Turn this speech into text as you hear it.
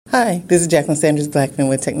Hi, this is Jacqueline Sanders Blackman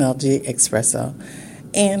with Technology eXpressO,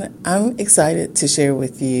 and I'm excited to share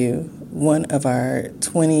with you one of our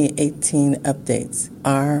 2018 updates.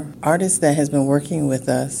 Our artist that has been working with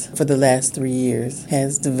us for the last 3 years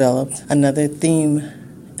has developed another theme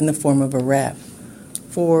in the form of a rap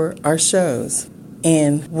for our shows.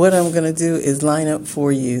 And what I'm going to do is line up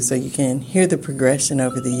for you so you can hear the progression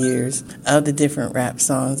over the years of the different rap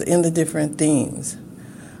songs and the different themes.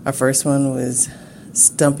 Our first one was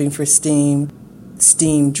Stumping for Steam,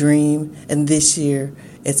 Steam Dream, and this year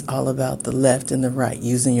it's all about the left and the right,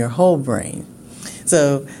 using your whole brain.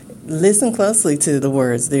 So listen closely to the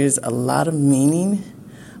words. There's a lot of meaning.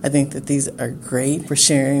 I think that these are great for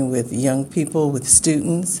sharing with young people, with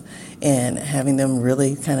students, and having them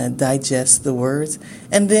really kind of digest the words,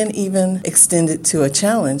 and then even extend it to a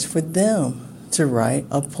challenge for them to write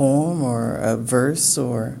a poem or a verse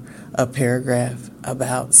or a paragraph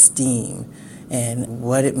about STEAM and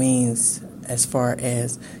what it means as far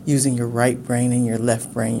as using your right brain and your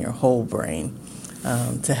left brain, your whole brain,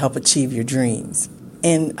 to help achieve your dreams.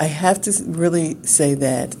 And I have to really say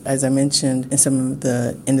that, as I mentioned in some of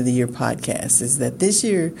the end of the year podcasts, is that this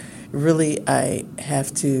year, really, I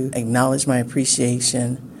have to acknowledge my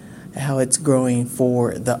appreciation, how it's growing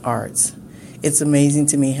for the arts. It's amazing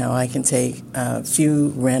to me how I can take a few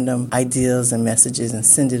random ideas and messages and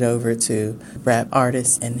send it over to a rap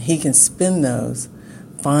artist, and he can spin those,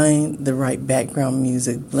 find the right background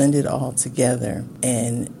music, blend it all together,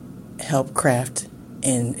 and help craft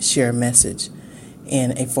and share a message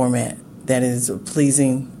in a format that is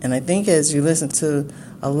pleasing. And I think as you listen to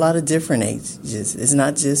a lot of different ages, it's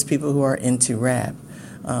not just people who are into rap.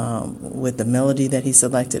 With the melody that he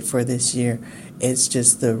selected for this year, it's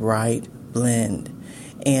just the right blend.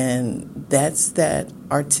 And that's that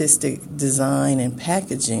artistic design and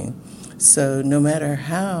packaging. So no matter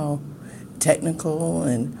how technical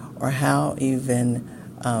and or how even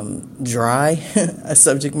dry a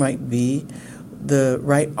subject might be, the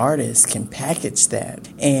right artist can package that.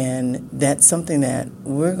 And that's something that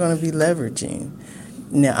we're going to be leveraging.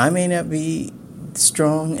 Now, I may not be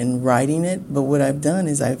strong in writing it, but what I've done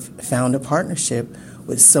is I've found a partnership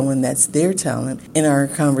with someone that's their talent. In our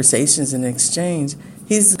conversations and exchange,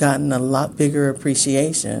 he's gotten a lot bigger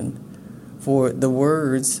appreciation for the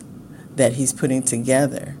words that he's putting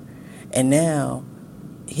together. And now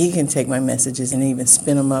he can take my messages and even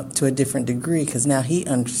spin them up to a different degree, because now he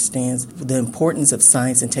understands the importance of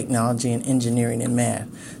science and technology and engineering and math.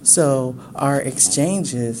 So our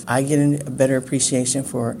exchanges, I get a better appreciation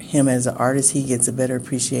for him as an artist. He gets a better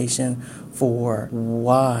appreciation for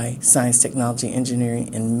why science, technology,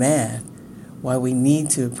 engineering, and math, why we need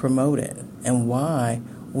to promote it, and why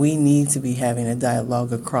we need to be having a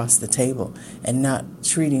dialogue across the table and not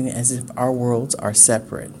treating it as if our worlds are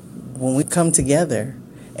separate. When we come together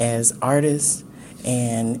as artists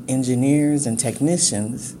and engineers and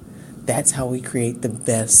technicians, that's how we create the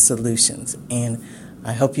best solutions. And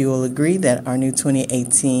I hope you will agree that our new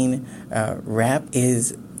 2018 rap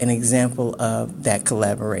is an example of that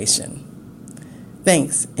collaboration.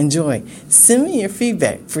 Thanks. Enjoy. Send me your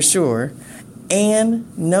feedback for sure.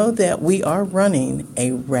 And know that we are running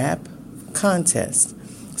a rap contest.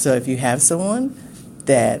 So if you have someone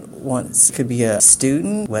that could be a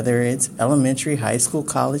student, whether it's elementary, high school,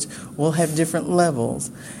 college, we'll have different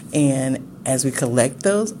levels. And as we collect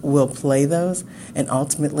those, we'll play those, and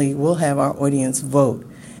ultimately we'll have our audience vote,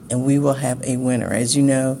 and we will have a winner. As you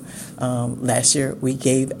know, last year we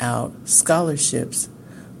gave out scholarships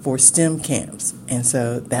for STEM camps, and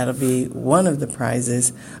so that'll be one of the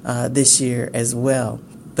prizes this year as well.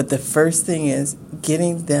 But the first thing is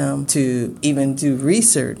getting them to even do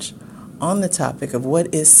research on the topic of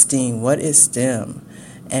what is STEAM, what is STEM,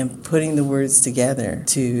 and putting the words together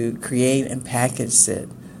to create and package it,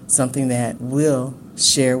 something that we'll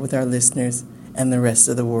share with our listeners and the rest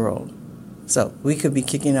of the world. So we could be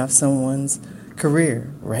kicking off someone's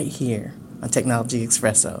career right here on Technology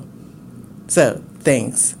eXpressO. So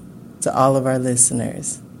thanks to all of our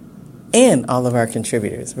listeners and all of our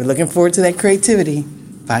contributors. We're looking forward to that creativity.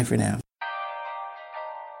 Bye for now.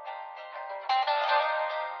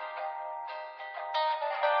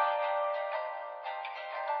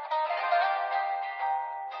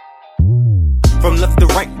 From left to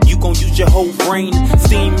right, you gon' use your whole brain.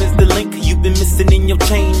 Steam is the link you've been missing in your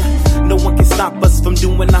chain. No one can stop us from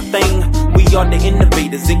doing our thing. We are the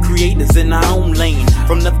innovators and creators in our own lane.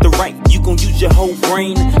 From left to right, you gon' use your whole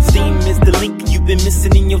brain. Steam is the link you've been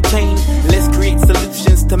missing in your chain. Let's create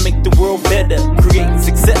solutions to make the world better. Create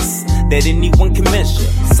success that anyone can measure.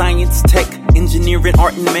 Science, tech, engineering,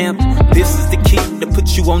 art, and math. This is the key to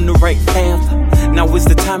put you on the right path. Now is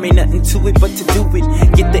the time, ain't nothing to it but to do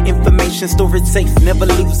it. Get the information, store it safe, never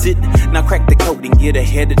lose it. Now crack the code and get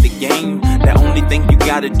ahead of the game. The only thing you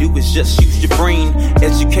gotta do is just use your brain.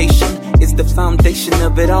 Education is the foundation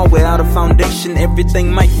of it all. Without a foundation,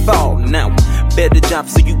 everything might fall. Now, better job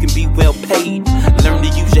so you can be well paid. Learn to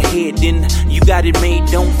use your head, then you got it made.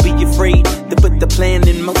 Don't be afraid to put the plan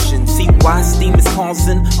in motion. See why STEAM is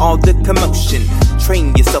causing all the commotion.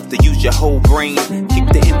 Train yourself to use your whole brain. Keep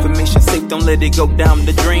the information safe, don't let it go down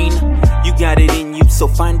the drain. You got it in you, so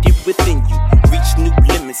find it within you. Reach new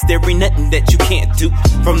limits, there ain't nothing that you can't do.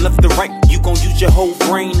 From left to right, you gon' use your whole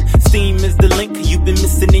brain. STEAM is the link you've been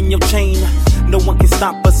missing in your chain. No one can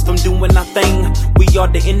stop us from doing our thing. We are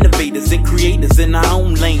the innovators and creators in our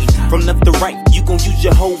own lane. From left to right, you gon' use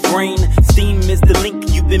your whole brain. STEAM is the link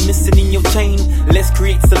you've been missing in your chain. Let's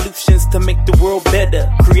create solutions to make the world better.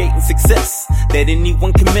 Creating success that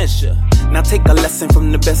anyone can measure. Now take a lesson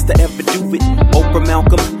from the best to ever do it. Oprah,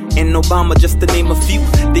 Malcolm, and Obama, just to name a few.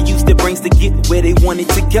 They used their brains to get where they wanted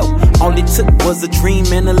to go. All it took was a dream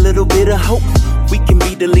and a little bit of hope. We can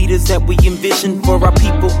be the leaders that we envision for our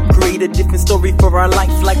people. Create a different story for our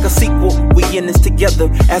life like a sequel. We in this together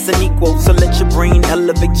as an equal. So let your brain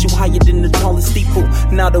elevate you higher than the tallest steeple.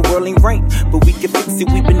 Now the world ain't right, but we can fix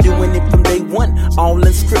it. We've been doing it from day one. All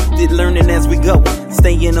unscripted, learning as we go.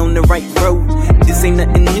 Staying on the right road. This ain't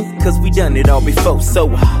nothing new, cause we done it all before. So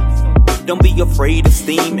don't be afraid of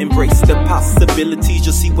STEAM. Embrace the possibilities,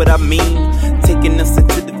 you'll see what I mean. Taking us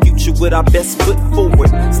into the future with our best foot forward.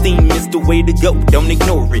 STEAM is the way to go, don't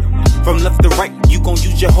ignore it. From left to right, you gon'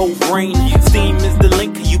 use your whole brain. STEAM is the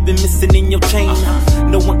link you've been missing in your chain.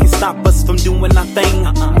 No one can stop us from doing our thing.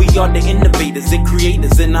 We are the innovators and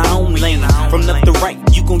creators in our own lane. From left to right,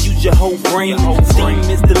 you gon' use your whole brain. STEAM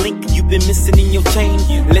is the link you've been missing in your chain.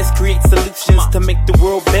 Let's create solutions to make the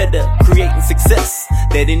world better. Creating success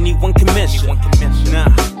that anyone can measure. Nah,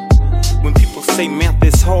 when people say math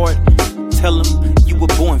is hard, tell them you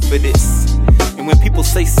were born for this. And when people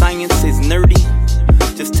say science is nerdy,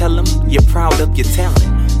 just tell them you're proud of your talent.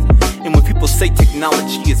 And when people say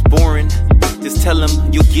technology is boring, just tell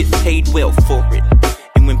them you'll get paid well for it.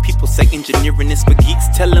 And when people say engineering is for geeks,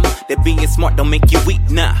 tell them that being smart don't make you weak.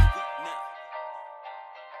 Nah,